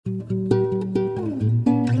Welcome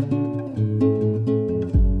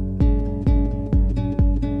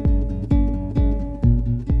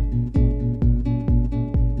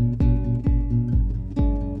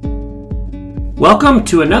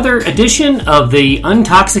to another edition of the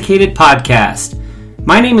Untoxicated Podcast.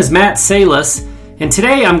 My name is Matt Salas, and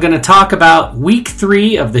today I'm going to talk about Week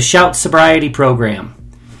 3 of the Shout Sobriety Program.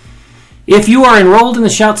 If you are enrolled in the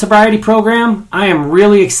Shout Sobriety Program, I am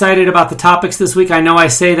really excited about the topics this week. I know I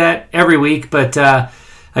say that every week, but I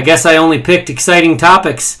guess I only picked exciting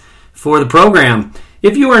topics for the program.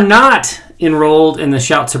 If you are not enrolled in the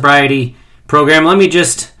Shout Sobriety Program, let me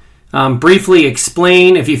just briefly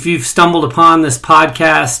explain. If you've stumbled upon this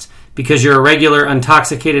podcast because you're a regular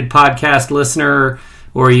Untoxicated Podcast listener,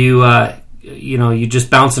 or you just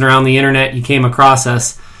bouncing around the internet, you came across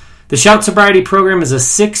us. The Shout Sobriety Program is a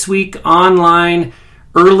 6-week online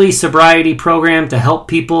early sobriety program to help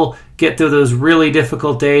people get through those really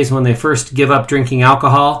difficult days when they first give up drinking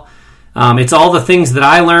alcohol. It's all the things that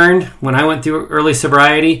I learned when I went through early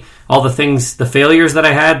sobriety, all the things, the failures that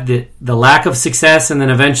I had, the lack of success, and then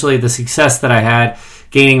eventually the success that I had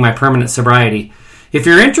gaining my permanent sobriety. If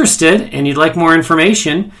you're interested and you'd like more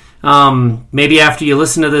information, maybe after you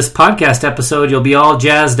listen to this podcast episode, you'll be all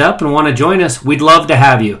jazzed up and want to join us. We'd love to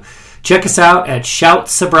have you. Check us out at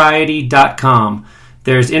shoutsobriety.com.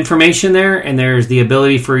 There's information there, and there's the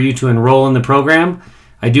ability for you to enroll in the program.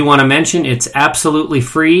 I do want to mention it's absolutely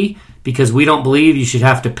free because we don't believe you should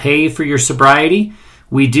have to pay for your sobriety.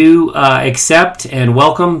 We do accept and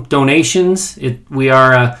welcome donations. We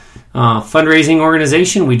are a fundraising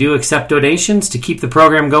organization. We do accept donations to keep the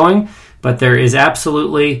program going, but there is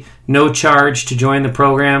absolutely no charge to join the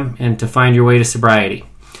program and to find your way to sobriety.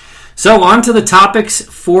 So on to the topics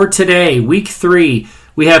for today, Week 3.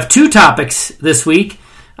 We have 2 topics this week.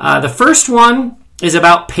 The first one is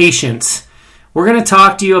about patience. We're going to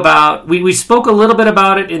talk to you about, we spoke a little bit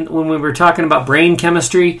about it when we were talking about brain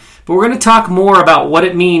chemistry, but we're going to talk more about what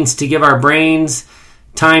it means to give our brains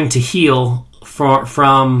time to heal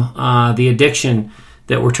from the addiction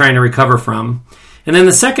that we're trying to recover from. And then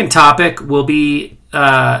the second topic will be,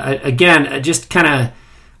 again, just kind of,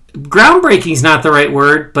 groundbreaking is not the right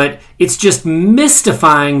word, but it's just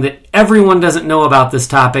mystifying that everyone doesn't know about this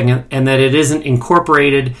topic and that it isn't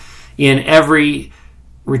incorporated in every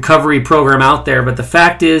recovery program out there. But the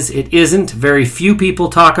fact is, it isn't. Very few people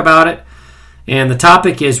talk about it. And the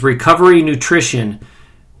topic is recovery nutrition.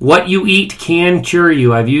 What you eat can cure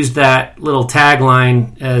you. I've used that little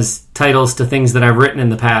tagline as titles to things that I've written in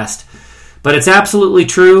the past. But it's absolutely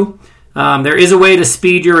true. There is a way to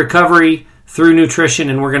speed your recovery through nutrition,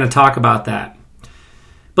 and we're going to talk about that.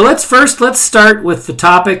 But let's start with the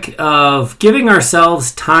topic of giving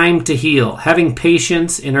ourselves time to heal, having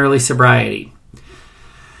patience in early sobriety.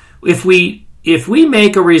 If we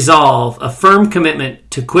make a resolve, a firm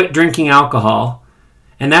commitment to quit drinking alcohol,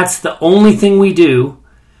 and that's the only thing we do,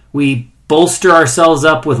 we bolster ourselves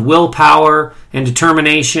up with willpower and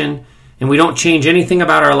determination, and we don't change anything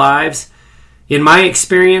about our lives, in my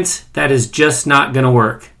experience, that is just not going to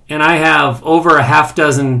work. And I have over a half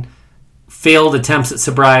dozen failed attempts at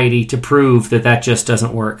sobriety to prove that just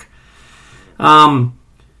doesn't work.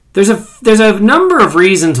 There's a number of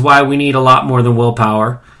reasons why we need a lot more than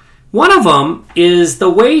willpower. One of them is the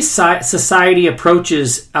way society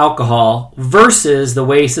approaches alcohol versus the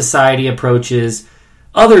way society approaches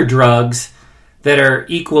other drugs that are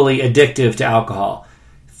equally addictive to alcohol.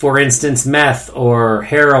 For instance, meth or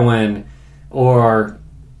heroin or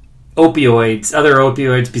opioids, other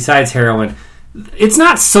opioids besides heroin. It's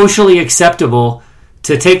not socially acceptable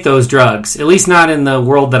to take those drugs, at least not in the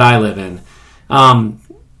world that I live in. I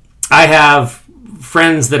have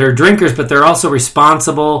friends that are drinkers, but they're also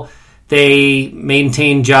responsible. They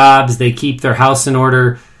maintain jobs. They keep their house in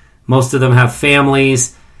order. Most of them have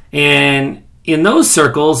families. And in those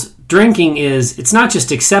circles, drinking it's not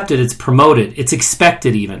just accepted, it's promoted. It's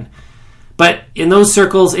expected even. But in those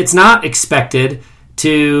circles, it's not expected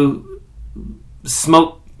to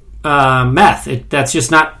smoke meth. That's just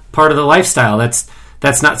not part of the lifestyle. That's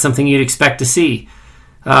not something you'd expect to see.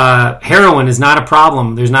 Heroin is not a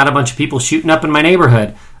problem. There's not a bunch of people shooting up in my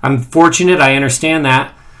neighborhood. I'm fortunate. I understand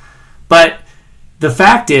that. But the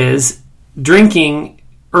fact is, drinking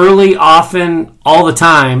early, often, all the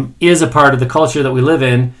time is a part of the culture that we live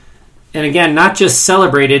in. And again, not just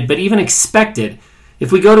celebrated, but even expected.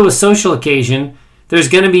 If we go to a social occasion, there's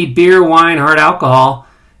going to be beer, wine, hard alcohol.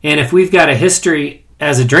 And if we've got a history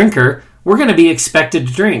as a drinker, we're going to be expected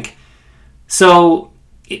to drink. So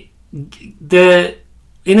in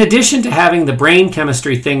addition to having the brain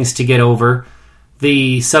chemistry things to get over,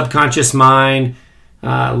 the subconscious mind,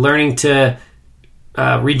 learning to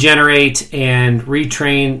regenerate and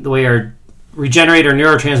retrain the way regenerate our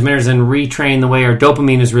neurotransmitters and retrain the way our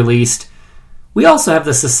dopamine is released, we also have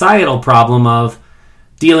the societal problem of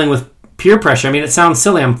dealing with peer pressure. I mean, it sounds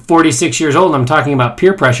silly. I'm 46 years old and I'm talking about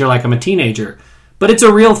peer pressure like I'm a teenager. But it's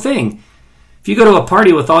a real thing. If you go to a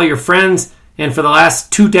party with all your friends and for the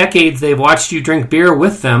last 2 decades they've watched you drink beer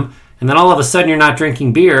with them, and then all of a sudden you're not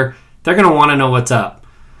drinking beer, they're going to want to know what's up.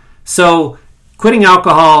 So quitting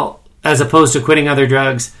alcohol as opposed to quitting other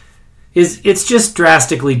drugs, it's just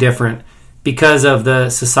drastically different because of the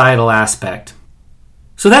societal aspect.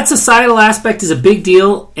 So that societal aspect is a big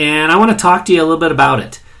deal, and I want to talk to you a little bit about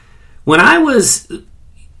it. When I was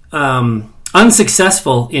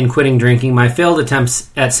unsuccessful in quitting drinking, my failed attempts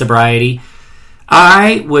at sobriety,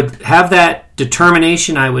 I would have that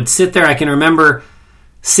determination. I would sit there. I can remember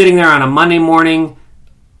sitting there on a Monday morning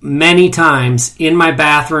many times in my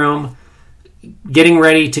bathroom, getting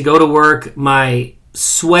ready to go to work, my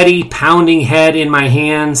sweaty, pounding head in my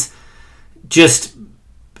hands, just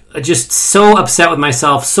so upset with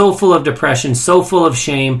myself, so full of depression, so full of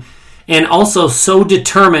shame, and also so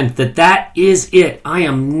determined that is it. I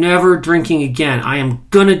am never drinking again. I am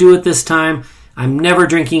going to do it this time. I'm never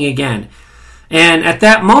drinking again. And at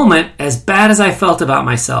that moment, as bad as I felt about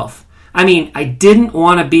myself, I mean, I didn't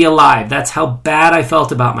want to be alive. That's how bad I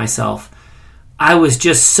felt about myself. I was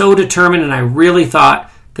just so determined, and I really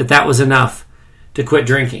thought that was enough to quit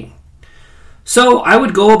drinking. So I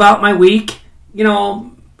would go about my week.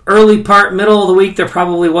 Early part, middle of the week, there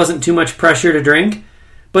probably wasn't too much pressure to drink.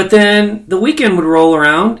 But then the weekend would roll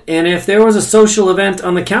around, and if there was a social event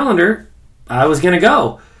on the calendar, I was going to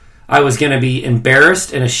go. I was going to be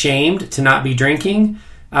embarrassed and ashamed to not be drinking.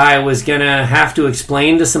 I was going to have to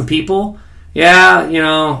explain to some people,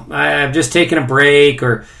 I've just taken a break,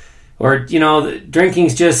 or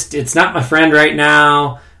drinking's just, it's not my friend right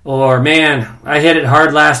now, or man, I hit it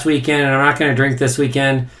hard last weekend and I'm not going to drink this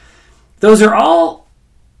weekend. Those are all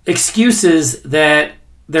excuses that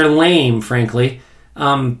they're lame, frankly.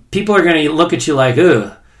 People are going to look at you like,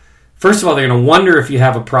 ugh. First of all, they're going to wonder if you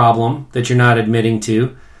have a problem that you're not admitting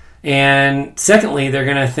to. And secondly, they're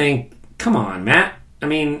going to think, come on, Matt. I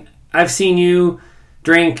mean, I've seen you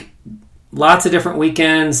drink lots of different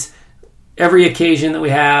weekends, every occasion that we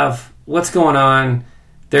have. What's going on?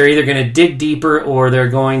 They're either going to dig deeper or they're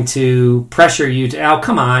going to pressure you to, oh,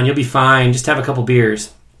 come on, you'll be fine. Just have a couple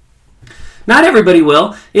beers. Not everybody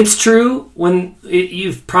will. It's true when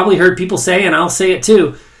you've probably heard people say, and I'll say it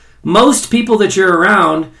too, most people that you're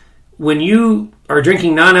around, when you are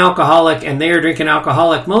drinking non-alcoholic and they are drinking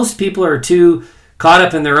alcoholic, most people are too caught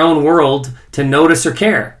up in their own world to notice or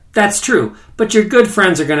care. That's true. But your good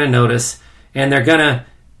friends are going to notice, and they're going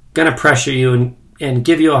to pressure you and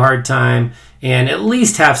give you a hard time, and at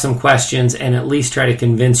least have some questions, and at least try to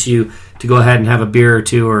convince you to go ahead and have a beer or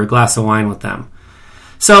two or a glass of wine with them.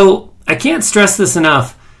 So I can't stress this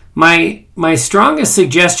enough. My strongest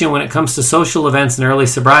suggestion when it comes to social events and early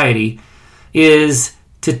sobriety is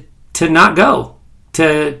to not go,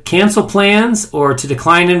 to cancel plans or to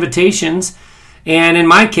decline invitations. And in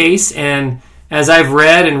my case, and as I've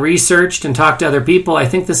read and researched and talked to other people, I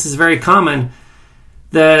think this is very common.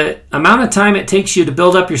 The amount of time it takes you to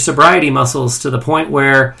build up your sobriety muscles to the point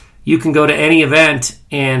where you can go to any event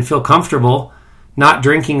and feel comfortable not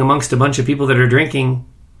drinking amongst a bunch of people that are drinking,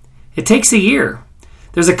 it takes a year.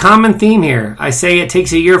 There's a common theme here. I say it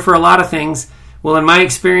takes a year for a lot of things. Well, in my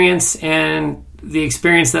experience and the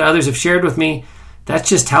experience that others have shared with me, that's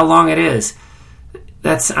just how long it is.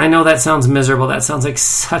 I know that sounds miserable. That sounds like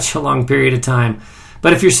such a long period of time.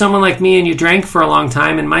 But if you're someone like me and you drank for a long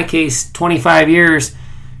time, in my case, 25 years,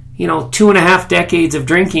 2.5 decades of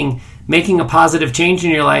drinking, making a positive change in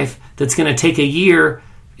your life that's going to take a year,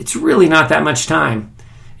 it's really not that much time.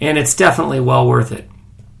 And it's definitely well worth it.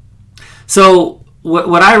 So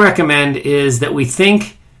what I recommend is that we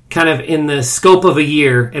think kind of in the scope of a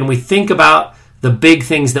year, and we think about the big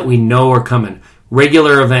things that we know are coming.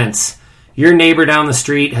 Regular events. Your neighbor down the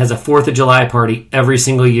street has a 4th of July party every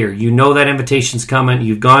single year. You know that invitation's coming.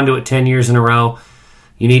 You've gone to it 10 years in a row.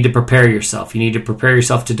 You need to prepare yourself. You need to prepare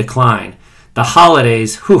yourself to decline. The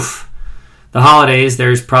holidays, the holidays,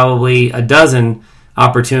 there's probably a dozen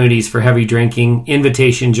opportunities for heavy drinking,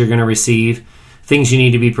 invitations you're going to receive, things you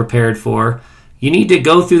need to be prepared for. You need to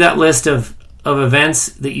go through that list of events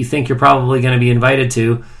that you think you're probably going to be invited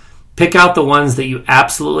to. Pick out the ones that you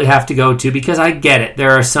absolutely have to go to, because I get it.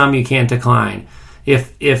 There are some you can't decline.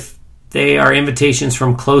 If they are invitations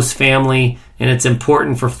from close family and it's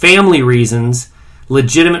important for family reasons,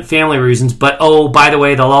 legitimate family reasons, but oh, by the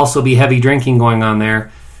way, there'll also be heavy drinking going on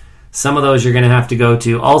there, some of those you're going to have to go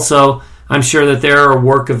to. Also, I'm sure that there are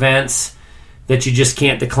work events, that you just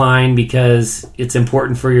can't decline because it's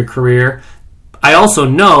important for your career. I also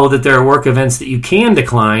know that there are work events that you can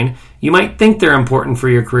decline. You might think they're important for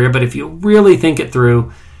your career, but if you really think it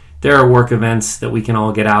through, there are work events that we can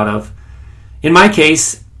all get out of. In my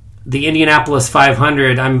case, the Indianapolis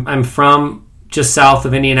 500, I'm from just south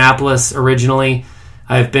of Indianapolis originally.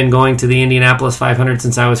 I've been going to the Indianapolis 500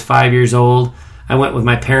 since I was 5 years old. I went with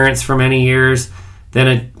my parents for many years, then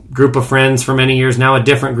a group of friends for many years, now a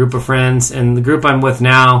different group of friends. And the group I'm with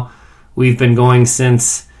now, we've been going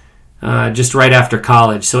since just right after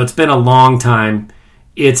college. So it's been a long time.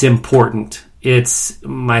 It's important. It's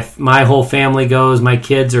my whole family goes. My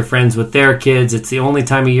kids are friends with their kids. It's the only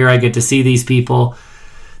time of year I get to see these people.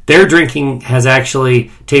 Their drinking has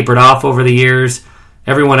actually tapered off over the years.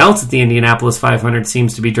 Everyone else at the Indianapolis 500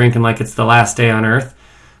 seems to be drinking like it's the last day on earth.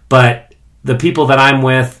 But the people that I'm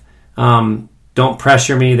with don't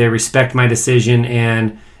pressure me. They respect my decision.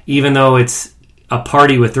 And even though it's a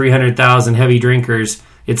party with 300,000 heavy drinkers,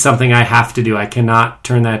 it's something I have to do. I cannot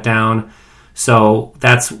turn that down. So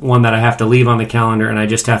that's one that I have to leave on the calendar, and I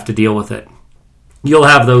just have to deal with it. You'll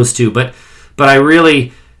have those too. But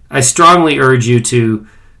I strongly urge you to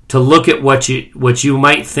look at what you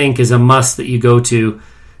might think is a must that you go to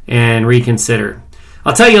and reconsider.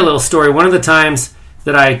 I'll tell you a little story. One of the times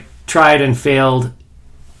that I tried and failed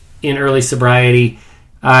in early sobriety,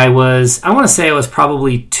 I want to say I was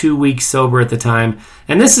probably 2 weeks sober at the time.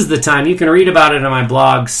 And this is the time, you can read about it on my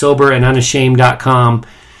blog, soberandunashamed.com.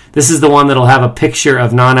 This is the one that'll have a picture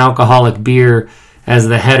of non-alcoholic beer as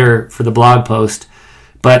the header for the blog post.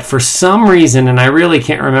 But for some reason, and I really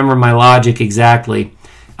can't remember my logic exactly,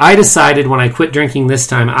 I decided when I quit drinking this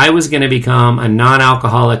time, I was going to become a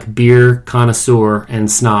non-alcoholic beer connoisseur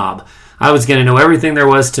and snob. I was going to know everything there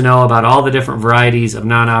was to know about all the different varieties of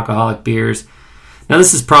non-alcoholic beers. Now,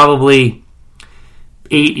 this is probably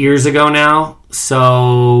 8 years ago now,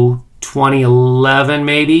 so 2011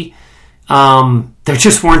 maybe. There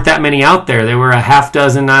just weren't that many out there. There were a half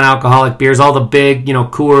dozen non-alcoholic beers, all the big,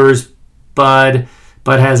 Coors, Bud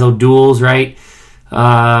has O'Doul's, right?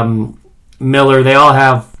 Miller, they all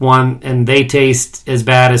have one, and they taste as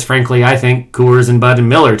bad as, frankly, I think Coors and Bud and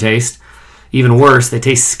Miller taste. Even worse, they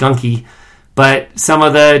taste skunky. But some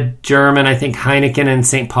of the German, I think Heineken and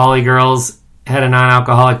St. Pauli girls had a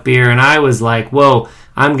non-alcoholic beer, and I was like, whoa,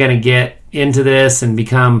 I'm going to get into this and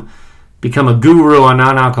become a guru on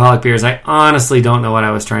non-alcoholic beers. I honestly don't know what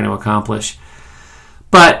I was trying to accomplish.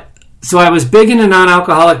 But, so I was big into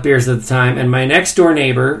non-alcoholic beers at the time, and my next door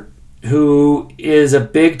neighbor, who is a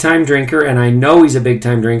big-time drinker, and I know he's a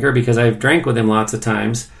big-time drinker because I've drank with him lots of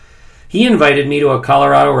times, he invited me to a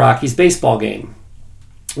Colorado Rockies baseball game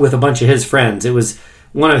with a bunch of his friends. It was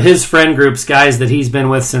one of his friend groups, guys that he's been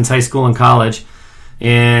with since high school and college,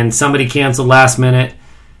 and somebody canceled last minute.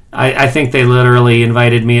 I think they literally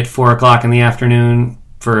invited me at 4 o'clock in the afternoon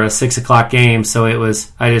for a 6 o'clock game, so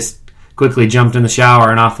I just quickly jumped in the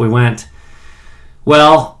shower and off we went.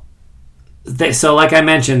 Well, so like I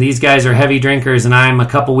mentioned, these guys are heavy drinkers, and I'm a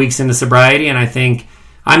couple weeks into sobriety, and I think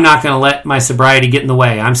I'm not going to let my sobriety get in the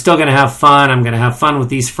way. I'm still going to have fun. I'm going to have fun with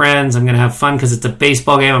these friends. I'm going to have fun because it's a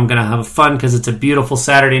baseball game. I'm going to have fun because it's a beautiful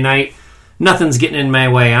Saturday night. Nothing's getting in my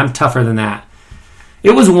way. I'm tougher than that.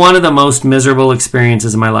 It was one of the most miserable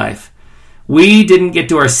experiences of my life. We didn't get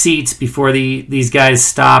to our seats before these guys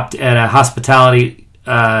stopped at a hospitality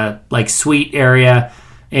suite area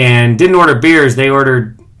and didn't order beers. They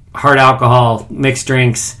ordered hard alcohol, mixed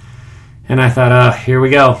drinks. And I thought, here we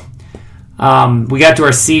go. We got to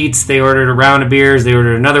our seats. They ordered a round of beers. They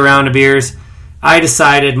ordered another round of beers. I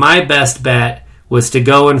decided my best bet was to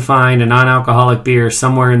go and find a non-alcoholic beer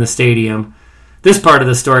somewhere in the stadium. This part of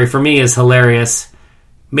the story for me is hilarious.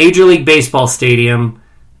 Major League Baseball stadium.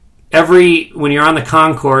 When you're on the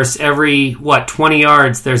concourse, every 20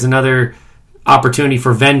 yards, there's another opportunity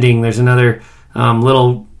for vending. There's another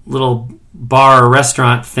little bar or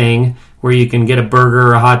restaurant thing where you can get a burger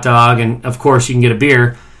or a hot dog, and of course you can get a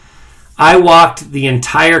beer. I walked the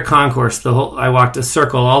entire concourse. I walked a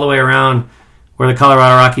circle all the way around where the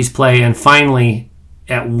Colorado Rockies play, and finally,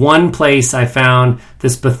 at one place, I found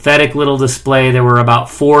this pathetic little display. There were about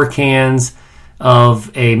 4 cans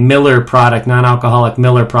of a Miller product, non-alcoholic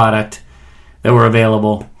Miller product, that were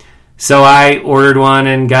available. So I ordered one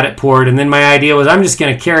and got it poured, and then my idea was I'm just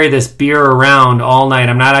going to carry this beer around all night.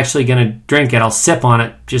 I'm not actually going to drink it. I'll sip on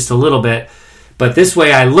it just a little bit, but this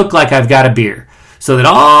way I look like I've got a beer, so that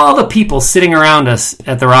all the people sitting around us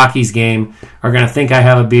at the Rockies game are going to think I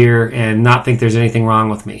have a beer and not think there's anything wrong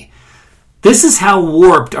with me. This is how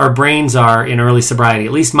warped our brains are in early sobriety.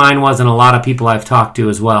 At least mine was, and a lot of people I've talked to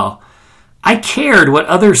as well. I cared what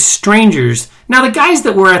other strangers... Now, the guys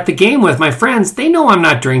that were at the game with, my friends, they know I'm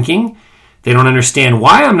not drinking. They don't understand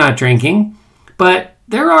why I'm not drinking. But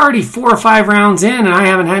they're already 4 or 5 rounds in, and I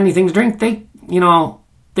haven't had anything to drink. They know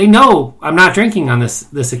I'm not drinking on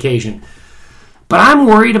this occasion. But I'm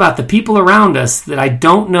worried about the people around us that I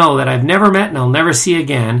don't know, that I've never met and I'll never see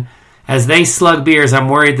again. As they slug beers, I'm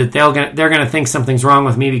worried that they're going to think something's wrong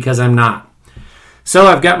with me because I'm not. So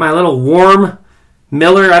I've got my little warm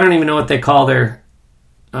Miller. I don't even know what they call their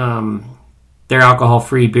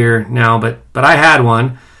alcohol-free beer now, but I had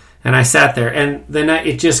one, and I sat there, and then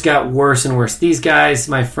it just got worse and worse. These guys,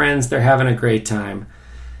 my friends, they're having a great time,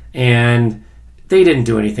 and they didn't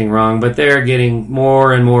do anything wrong, but they're getting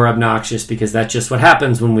more and more obnoxious because that's just what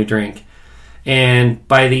happens when we drink. And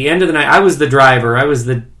by the end of the night, I was the driver. I was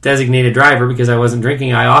the designated driver because I wasn't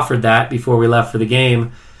drinking. I offered that before we left for the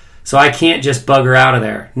game. So I can't just bugger out of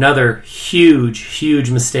there. Another huge,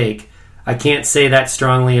 huge mistake. I can't say that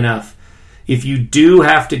strongly enough. If you do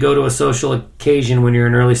have to go to a social occasion when you're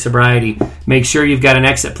in early sobriety, make sure you've got an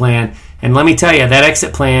exit plan. And let me tell you, that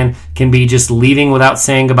exit plan can be just leaving without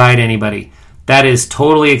saying goodbye to anybody. That is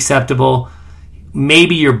totally acceptable.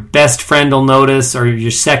 Maybe your best friend will notice, or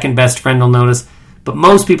your second best friend will notice, but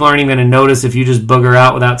most people aren't even going to notice if you just booger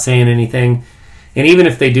out without saying anything. And even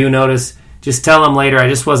if they do notice, just tell them later, I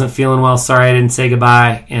just wasn't feeling well, sorry I didn't say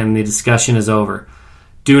goodbye, and the discussion is over.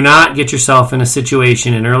 Do not get yourself in a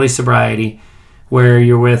situation in early sobriety where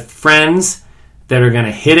you're with friends that are going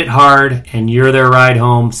to hit it hard and you're their ride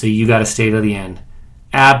home, so you got to stay to the end.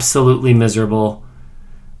 Absolutely miserable.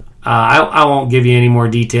 I won't give you any more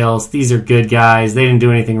details. These are good guys. They didn't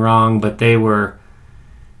do anything wrong, but they were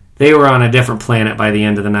on a different planet by the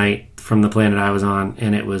end of the night from the planet I was on,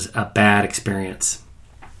 and it was a bad experience.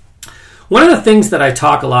 One of the things that I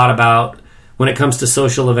talk a lot about when it comes to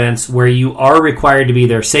social events where you are required to be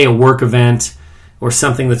there, say a work event or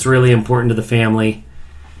something that's really important to the family,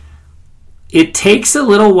 it takes a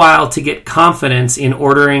little while to get confidence in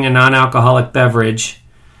ordering a non-alcoholic beverage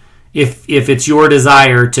if it's your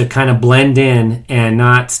desire to kind of blend in and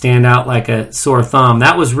not stand out like a sore thumb.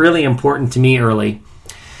 That was really important to me early.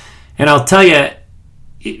 And I'll tell you,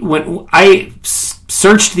 when I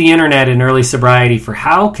searched the internet in early sobriety for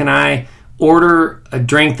how can I order a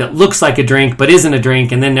drink that looks like a drink but isn't a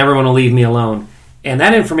drink, and then everyone will leave me alone. And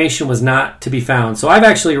that information was not to be found. So I've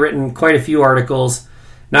actually written quite a few articles,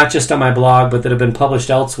 not just on my blog, but that have been published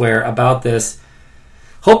elsewhere about this,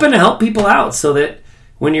 hoping to help people out so that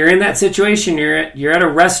when you're in that situation, you're at a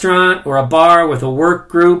restaurant or a bar with a work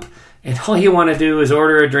group, and all you want to do is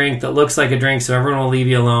order a drink that looks like a drink so everyone will leave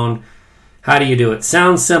you alone. How do you do it?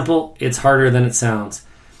 Sounds simple. It's harder than it sounds.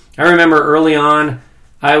 I remember early on,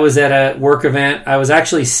 I was at a work event. I was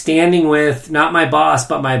actually standing with, not my boss,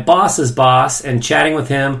 but my boss's boss and chatting with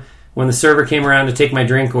him when the server came around to take my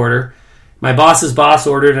drink order. My boss's boss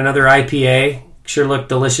ordered another IPA. Sure looked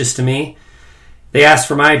delicious to me. They asked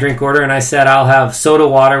for my drink order, and I said, I'll have soda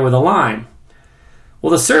water with a lime.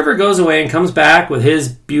 Well, the server goes away and comes back with his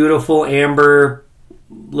beautiful amber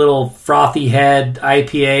little frothy head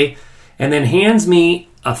IPA and then hands me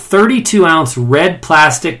a 32-ounce red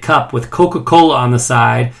plastic cup with Coca-Cola on the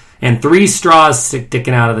side and 3 straws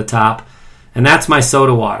sticking out of the top, and that's my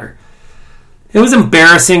soda water. It was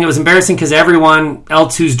embarrassing. It was embarrassing because everyone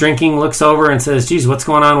else who's drinking looks over and says, geez, what's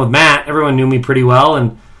going on with Matt? Everyone knew me pretty well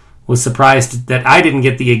and was surprised that I didn't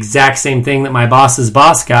get the exact same thing that my boss's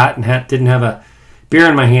boss got and didn't have a beer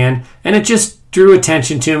in my hand. And it just drew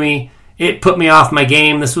attention to me. It put me off my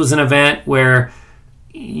game. This was an event where,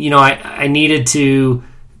 I needed to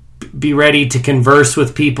be ready to converse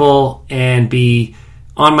with people and be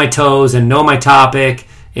on my toes and know my topic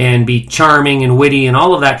and be charming and witty and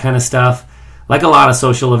all of that kind of stuff, like a lot of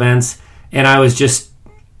social events. And I was just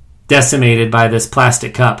decimated by this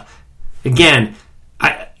plastic cup. Again,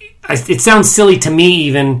 it sounds silly to me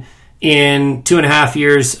even in 2.5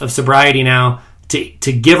 years of sobriety now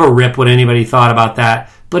to give a rip what anybody thought about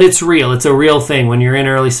that. But it's real. It's a real thing. When you're in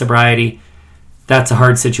early sobriety, that's a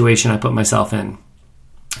hard situation I put myself in.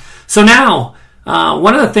 So now,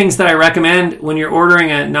 one of the things that I recommend when you're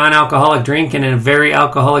ordering a non-alcoholic drink in a very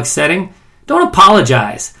alcoholic setting, don't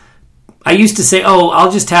apologize. I used to say,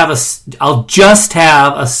 I'll just have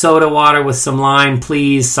a soda water with some lime,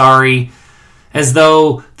 please, sorry, as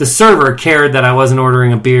though the server cared that I wasn't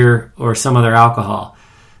ordering a beer or some other alcohol.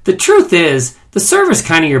 The truth is, the server's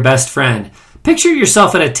kind of your best friend. Picture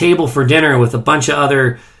yourself at a table for dinner with a bunch of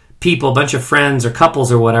other people, a bunch of friends or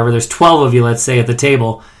couples or whatever. There's 12 of you, let's say, at the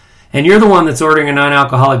table, and you're the one that's ordering a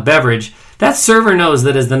non-alcoholic beverage. That server knows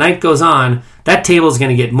that as the night goes on, that table's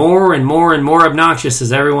going to get more and more and more obnoxious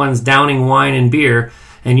as everyone's downing wine and beer,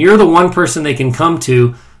 and you're the one person they can come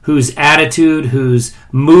to whose attitude, whose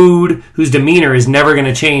mood, whose demeanor is never going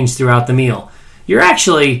to change throughout the meal. You're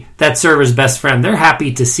actually that server's best friend. They're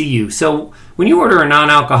happy to see you. So when you order a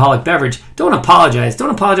non-alcoholic beverage, don't apologize. Don't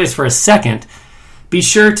apologize for a second. Be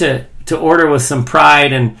sure to order with some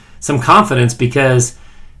pride and some confidence, because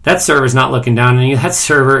that server's not looking down on you. That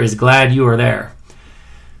server is glad you are there.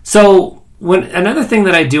 So another thing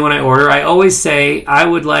that I do when I order, I always say I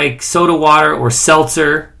would like soda water or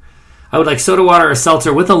seltzer. I would like soda water or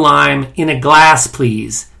seltzer with a lime in a glass,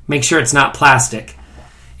 please. Make sure it's not plastic.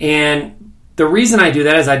 And the reason I do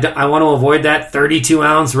that is I want to avoid that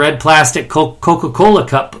 32-ounce red plastic Coca-Cola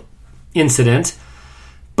cup incident.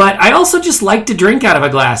 But I also just like to drink out of a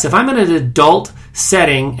glass. If I'm in an adult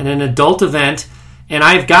setting, in an adult event, and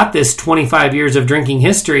I've got this 25 years of drinking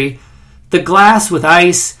history, the glass with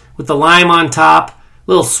ice, with the lime on top,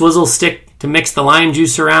 little swizzle stick to mix the lime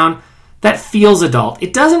juice around, that feels adult.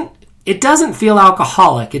 It doesn't feel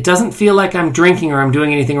alcoholic. It doesn't feel like I'm drinking or I'm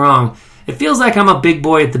doing anything wrong. It feels like I'm a big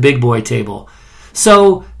boy at the big boy table.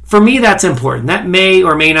 So for me, that's important. That may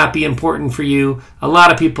or may not be important for you. A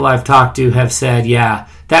lot of people I've talked to have said, yeah,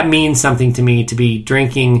 that means something to me to be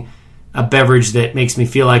drinking a beverage that makes me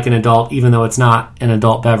feel like an adult, even though it's not an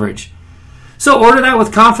adult beverage. So order that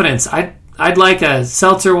with confidence. I'd like a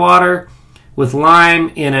seltzer water with lime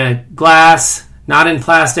in a glass, not in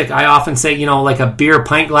plastic. I often say, like a beer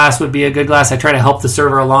pint glass would be a good glass. I try to help the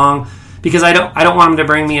server along because I don't want them to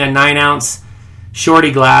bring me a 9-ounce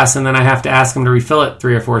shorty glass and then I have to ask them to refill it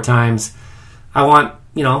 3 or 4 times. I want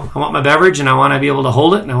my beverage and I want to be able to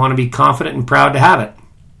hold it and I want to be confident and proud to have it.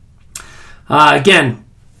 Again,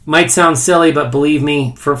 might sound silly, but believe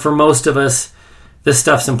me, for most of us, this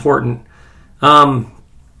stuff's important.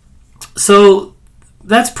 So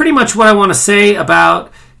that's pretty much what I want to say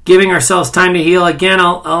about giving ourselves time to heal. Again,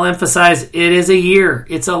 I'll emphasize it is a year.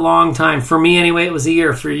 It's a long time. For me anyway, it was a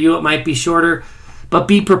year. For you, it might be shorter, but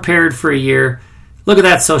be prepared for a year. Look at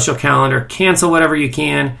that social calendar. Cancel whatever you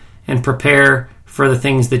can and prepare for the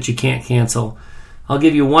things that you can't cancel. I'll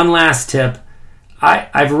give you one last tip.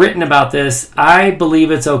 I've written about this. I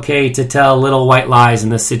believe it's okay to tell little white lies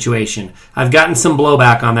in this situation. I've gotten some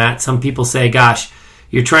blowback on that. Some people say, gosh,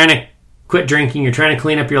 you're trying to quit drinking, you're trying to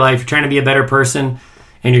clean up your life, you're trying to be a better person,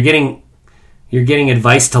 and you're getting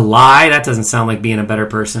advice to lie. That doesn't sound like being a better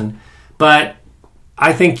person. But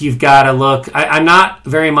I think you've got to look. I'm not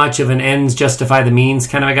very much of an ends justify the means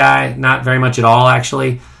kind of a guy. Not very much at all,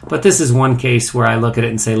 actually. But this is one case where I look at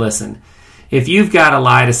it and say, listen, if you've got to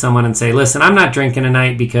lie to someone and say, listen, I'm not drinking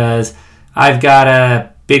tonight because I've got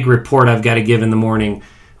a big report I've got to give in the morning,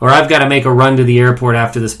 or I've got to make a run to the airport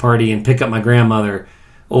after this party and pick up my grandmother,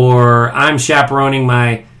 or I'm chaperoning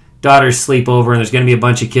my daughter's sleepover and there's going to be a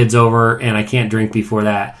bunch of kids over and I can't drink before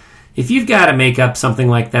that. If you've got to make up something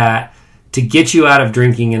like that to get you out of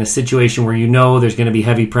drinking in a situation where you know there's going to be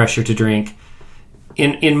heavy pressure to drink,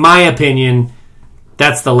 in my opinion,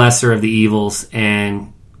 that's the lesser of the evils,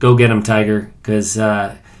 and go get them, Tiger, because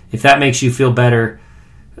if that makes you feel better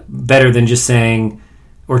than just saying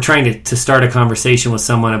or trying to start a conversation with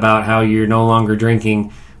someone about how you're no longer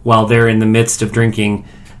drinking while they're in the midst of drinking,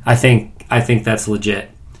 I think that's legit.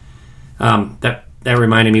 That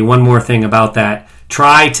reminded me one more thing about that.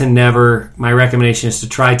 My recommendation is to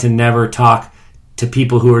try to never talk to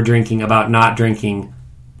people who are drinking about not drinking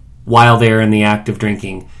while they're in the act of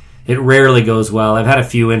drinking. It rarely goes well. I've had a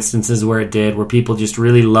few instances where it did, where people just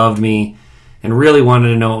really loved me and really wanted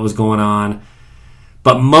to know what was going on.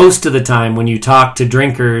 But most of the time when you talk to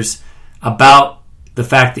drinkers about the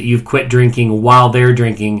fact that you've quit drinking while they're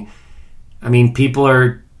drinking, I mean, people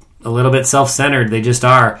are a little bit self-centered. They just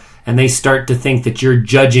are. And they start to think that you're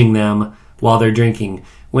judging them while they're drinking,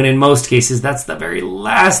 when in most cases that's the very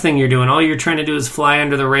last thing you're doing. All you're trying to do is fly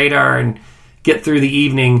under the radar and get through the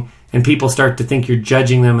evening, and people start to think you're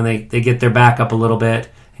judging them, and they get their back up a little bit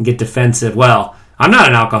and get defensive. Well, I'm not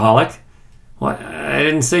an alcoholic. What? I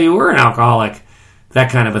didn't say you were an alcoholic.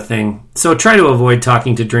 That kind of a thing. So try to avoid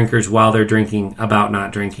talking to drinkers while they're drinking about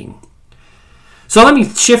not drinking. So let me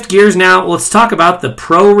shift gears now. Let's talk about the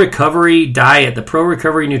Pro Recovery diet, the Pro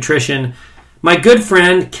Recovery nutrition. My good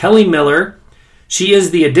friend, Kelly Miller, she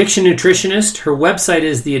is the Addiction Nutritionist. Her website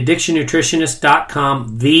is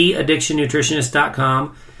theaddictionnutritionist.com,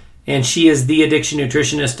 theaddictionnutritionist.com, and she is the Addiction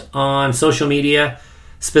Nutritionist on social media,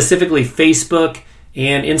 specifically Facebook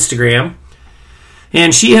and Instagram.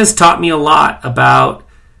 And she has taught me a lot about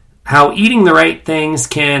how eating the right things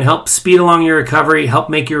can help speed along your recovery,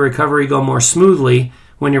 help make your recovery go more smoothly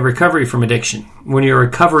when you're recovering from addiction.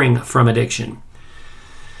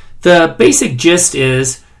 The basic gist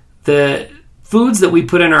is the foods that we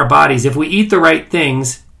put in our bodies, if we eat the right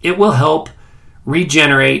things, it will help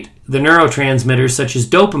regenerate the neurotransmitters such as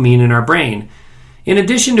dopamine in our brain. In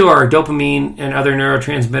addition to our dopamine and other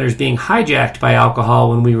neurotransmitters being hijacked by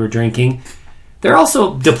alcohol when we were drinking, they're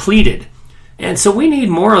also depleted. And so we need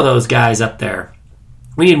more of those guys up there.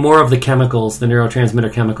 We need more of the chemicals, the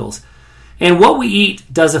neurotransmitter chemicals. And what we eat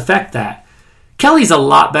does affect that. Kelly's a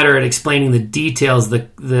lot better at explaining the details,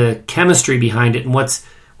 the chemistry behind it and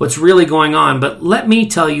what's really going on. But let me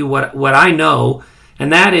tell you what I know,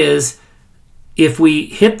 and that is if we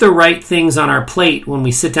hit the right things on our plate when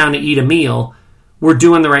we sit down to eat a meal, we're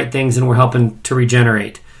doing the right things and we're helping to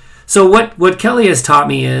regenerate. So what Kelly has taught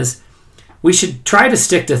me is we should try to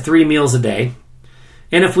stick to 3 meals a day.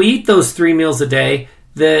 And if we eat those 3 meals a day,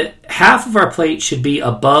 the half of our plate should be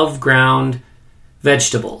above ground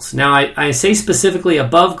vegetables. Now, I say specifically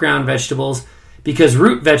above ground vegetables because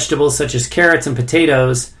root vegetables such as carrots and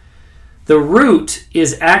potatoes, the root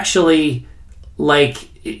is actually like,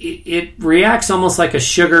 it reacts almost like a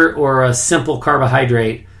sugar or a simple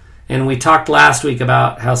carbohydrate. And we talked last week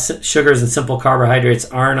about how sugars and simple carbohydrates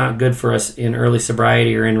are not good for us in early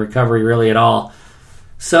sobriety or in recovery really at all.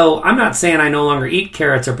 So I'm not saying I no longer eat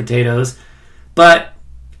carrots or potatoes, but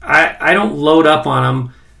I don't load up on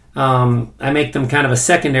them. I make them kind of a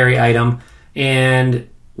secondary item. And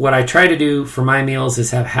what I try to do for my meals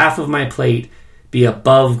is have half of my plate be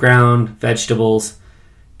above ground vegetables,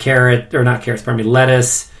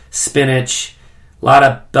 lettuce, spinach, a lot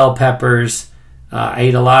of bell peppers. I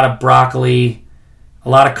eat a lot of broccoli, a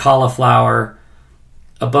lot of cauliflower,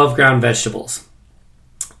 above ground vegetables.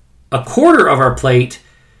 A quarter of our plate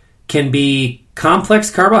can be complex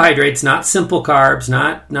carbohydrates, not simple carbs,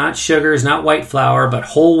 not sugars, not white flour, but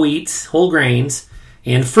whole wheats, whole grains,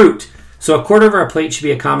 and fruit. So a quarter of our plate should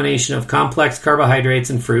be a combination of complex carbohydrates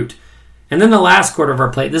and fruit. And then the last quarter of our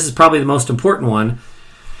plate, this is probably the most important one,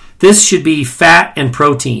 this should be fat and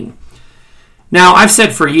protein. Now, I've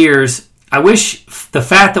said for years, I wish the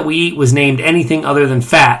fat that we eat was named anything other than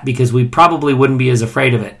fat because we probably wouldn't be as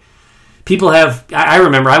afraid of it. I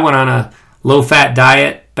remember I went on a low-fat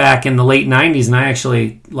diet back in the late 90s, and I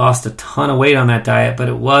actually lost a ton of weight on that diet, but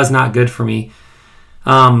it was not good for me.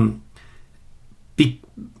 And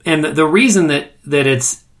the reason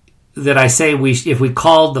that I say if we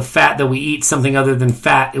called the fat that we eat something other than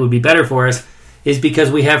fat, it would be better for us, is because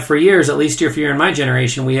we have for years, at least if you're in my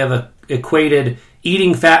generation, we have equated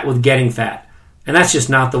eating fat with getting fat. And that's just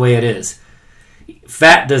not the way it is.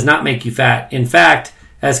 Fat does not make you fat. In fact,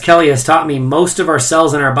 as Kelly has taught me, most of our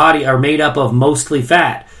cells in our body are made up of mostly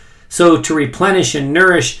fat. So to replenish and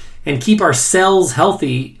nourish and keep our cells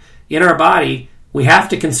healthy in our body, we have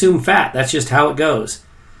to consume fat. That's just how it goes.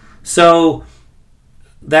 So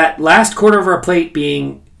that last quarter of our plate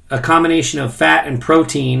being a combination of fat and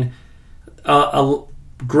protein, a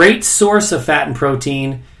great source of fat and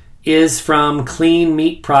protein is from clean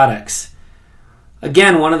meat products.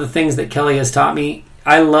 Again, one of the things that Kelly has taught me,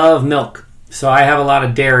 I love milk, so I have a lot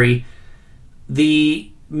of dairy.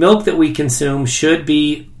 The milk that we consume should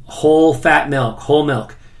be whole fat milk, whole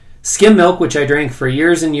milk. Skim milk, which I drank for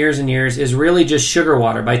years and years and years, is really just sugar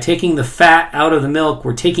water. By taking the fat out of the milk,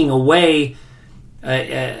 we're taking away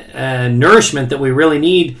nourishment that we really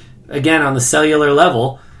need, again, on the cellular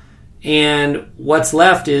level. And what's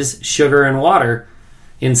left is sugar and water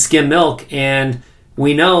in skim milk. And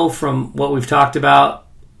we know from what we've talked about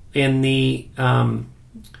in the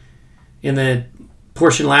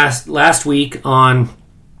portion last week on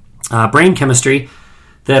brain chemistry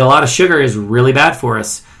that a lot of sugar is really bad for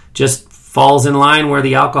us. Just falls in line where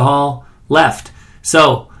the alcohol left.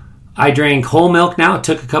 So I drink whole milk now. It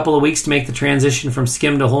took a couple of weeks to make the transition from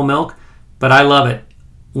skim to whole milk, but I love it.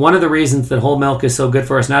 One of the reasons that whole milk is so good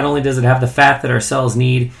for us, not only does it have the fat that our cells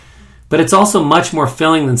need, but it's also much more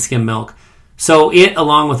filling than skim milk. So it,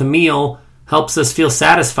 along with a meal, helps us feel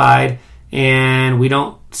satisfied, and we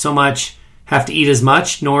don't so much have to eat as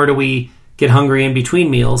much, nor do we get hungry in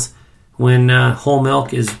between meals when whole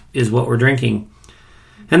milk is what we're drinking.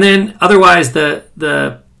 And then otherwise,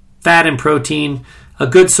 the fat and protein, a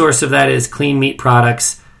good source of that is clean meat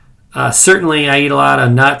products. Certainly, I eat a lot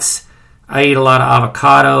of nuts. I eat a lot of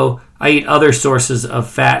avocado. I eat other sources of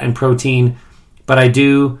fat and protein, but I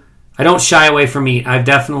don't shy away from meat. I've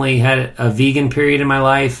definitely had a vegan period in my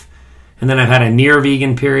life, and then I've had a near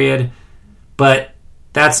vegan period, but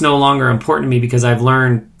that's no longer important to me because I've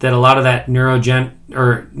learned that a lot of that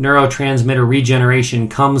neurotransmitter regeneration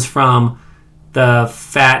comes from the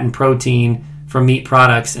fat and protein from meat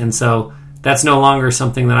products, and so that's no longer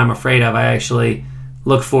something that I'm afraid of. I actually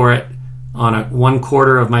look for it on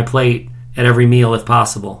 1/4 of my plate at every meal if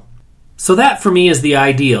possible. So that for me is the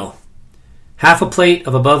ideal. half a plate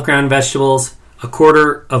of above ground vegetables, a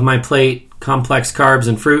quarter of my plate complex carbs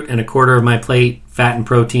and fruit, and a quarter of my plate fat and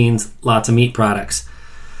proteins, lots of meat products.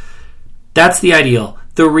 That's the ideal.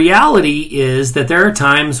 The reality is that there are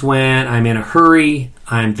times when I'm in a hurry,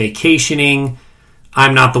 I'm vacationing,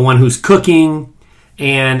 I'm not the one who's cooking,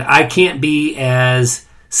 and I can't be as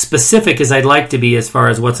specific as I'd like to be as far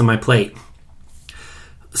as what's on my plate.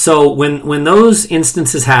 So when those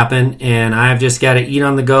instances happen and I've just got to eat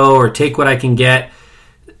on the go or take what I can get,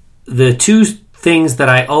 the two things that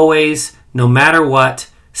I always, no matter what,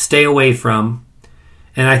 stay away from,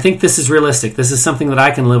 and I think this is realistic. This is something that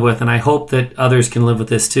I can live with, and I hope that others can live with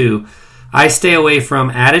this too. I stay away from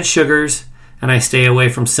added sugars, and I stay away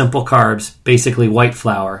from simple carbs, basically white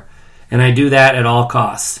flour. And I do that at all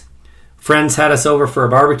costs. Friends had us over for a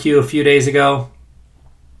barbecue a few days ago,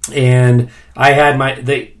 and I had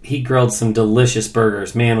he grilled some delicious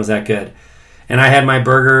burgers. Man, was that good. And I had my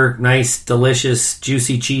burger, nice, delicious,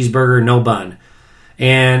 juicy cheeseburger, no bun.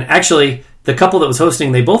 And actually, the couple that was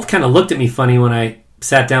hosting, they both kind of looked at me funny when I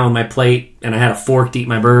sat down with my plate and I had a fork to eat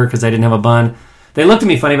my burger because I didn't have a bun. They looked at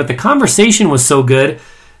me funny, but the conversation was so good,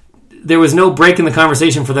 there was no break in the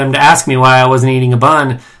conversation for them to ask me why I wasn't eating a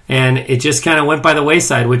bun, and it just kind of went by the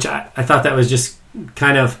wayside, which I thought that was just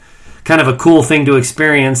kind of a cool thing to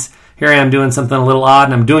experience. Here I am doing something a little odd,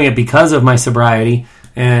 and I'm doing it because of my sobriety,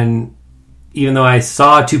 and even though I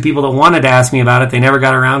saw two people that wanted to ask me about it, they never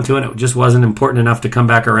got around to it. It just wasn't important enough to come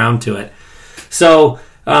back around to it. So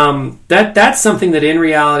that's something that in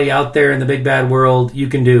reality out there in the big bad world you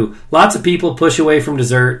can do. Lots of people push away from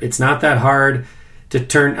dessert. It's not that hard to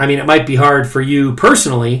turn. I mean, it might be hard for you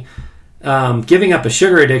personally. Giving up a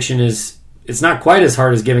sugar addiction it's not quite as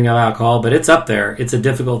hard as giving up alcohol, but it's up there. It's a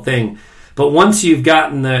difficult thing. But once you've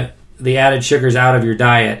gotten the added sugars out of your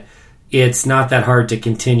diet, it's not that hard to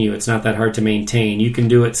continue. It's not that hard to maintain. You can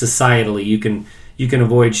do it societally. You can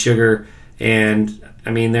avoid sugar, and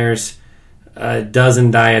I mean, there's a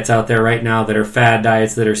dozen diets out there right now that are fad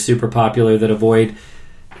diets that are super popular that avoid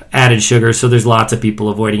added sugar. So there's lots of people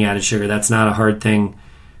avoiding added sugar. That's not a hard thing.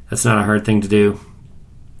 That's not a hard thing to do.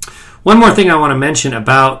 One more thing I want to mention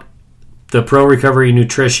about the Pro Recovery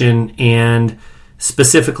Nutrition and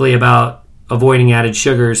specifically about avoiding added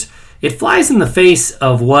sugars. It flies in the face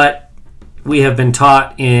of what we have been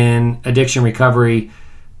taught in addiction recovery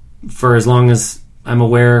for as long as I'm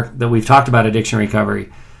aware that we've talked about addiction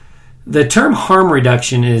recovery. The term harm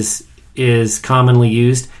reduction is commonly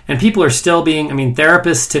used, and people are still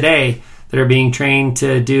therapists today that are being trained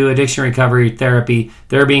to do addiction recovery therapy,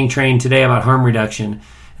 they're being trained today about harm reduction.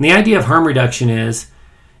 And the idea of harm reduction is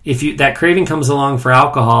if that craving comes along for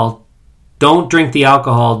alcohol, don't drink the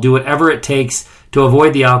alcohol, do whatever it takes to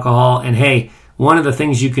avoid the alcohol. And hey, one of the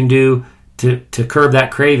things you can do to curb that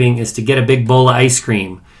craving is to get a big bowl of ice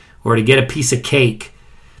cream or to get a piece of cake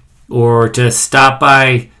or to stop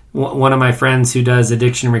by. One of my friends who does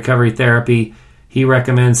addiction recovery therapy, he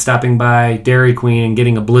recommends stopping by Dairy Queen and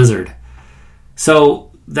getting a Blizzard.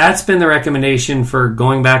 So that's been the recommendation for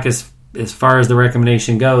going back as far as the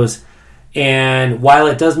recommendation goes. And while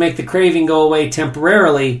it does make the craving go away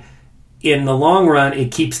temporarily, in the long run,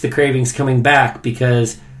 it keeps the cravings coming back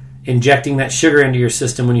because injecting that sugar into your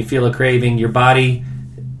system when you feel a craving, your body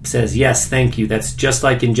says, yes, thank you. That's just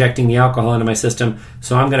like injecting the alcohol into my system.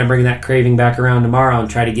 So I'm going to bring that craving back around tomorrow and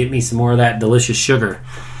try to get me some more of that delicious sugar.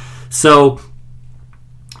 So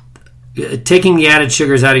taking the added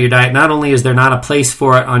sugars out of your diet, not only is there not a place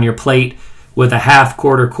for it on your plate with a half,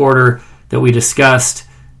 quarter that we discussed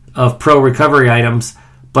of pro recovery items,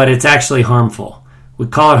 but it's actually harmful. We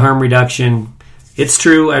call it harm reduction. It's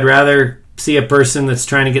true. I'd rather see a person that's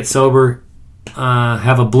trying to get sober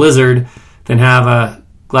have a Blizzard than have a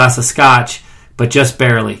glass of scotch, but just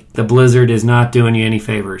barely. The Blizzard is not doing you any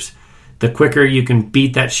favors. The quicker you can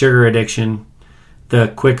beat that sugar addiction,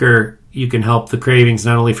 the quicker you can help the cravings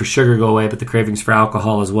not only for sugar go away, but the cravings for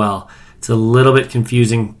alcohol as well. It's a little bit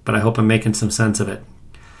confusing, but I hope I'm making some sense of it.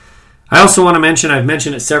 I also want to mention, I've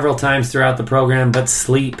mentioned it several times throughout the program, but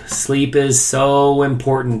sleep. Sleep is so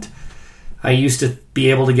important. I used to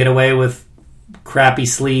be able to get away with crappy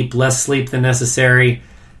sleep, less sleep than necessary,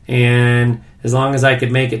 and as long as I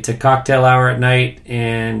could make it to cocktail hour at night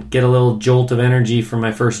and get a little jolt of energy from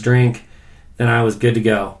my first drink, then I was good to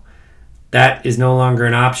go. That is no longer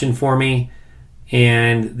an option for me,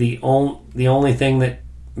 and the only thing that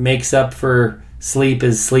makes up for sleep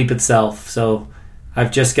is sleep itself. So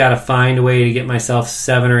I've just got to find a way to get myself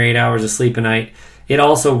 7 or 8 hours of sleep a night. It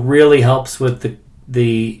also really helps with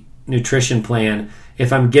the nutrition plan.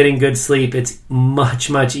 If I'm getting good sleep, it's much,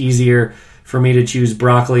 much easier for me to choose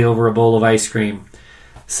broccoli over a bowl of ice cream.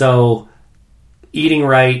 So eating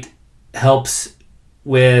right, helps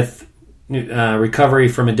with recovery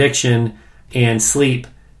from addiction, and sleep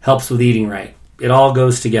helps with eating right. It all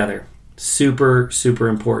goes together. Super, super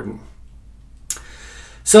important.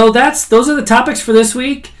 So those are the topics for this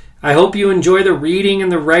week. I hope you enjoy the reading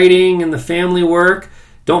and the writing and the family work.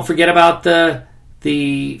 Don't forget about the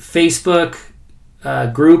Facebook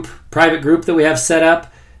private group that we have set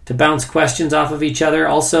up to bounce questions off of each other.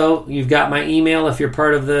 Also, you've got my email if you're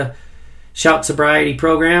part of the Shout Sobriety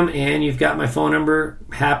program, and you've got my phone number.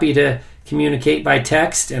 Happy to communicate by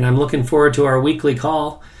text, and I'm looking forward to our weekly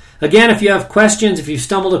call. Again, if you have questions, if you've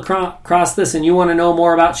stumbled across this and you want to know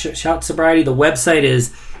more about Shout Sobriety, the website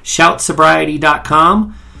is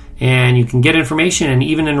shoutsobriety.com, and you can get information and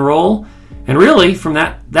even enroll. And really, from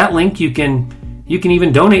that link, you can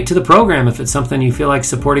even donate to the program if it's something you feel like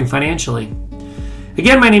supporting financially.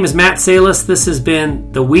 Again, my name is Matt Salis. This has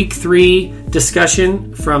been the Week 3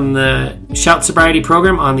 discussion from the Shout Sobriety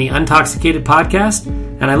program on the Untoxicated podcast,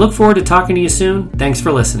 and I look forward to talking to you soon. Thanks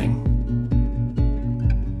for listening.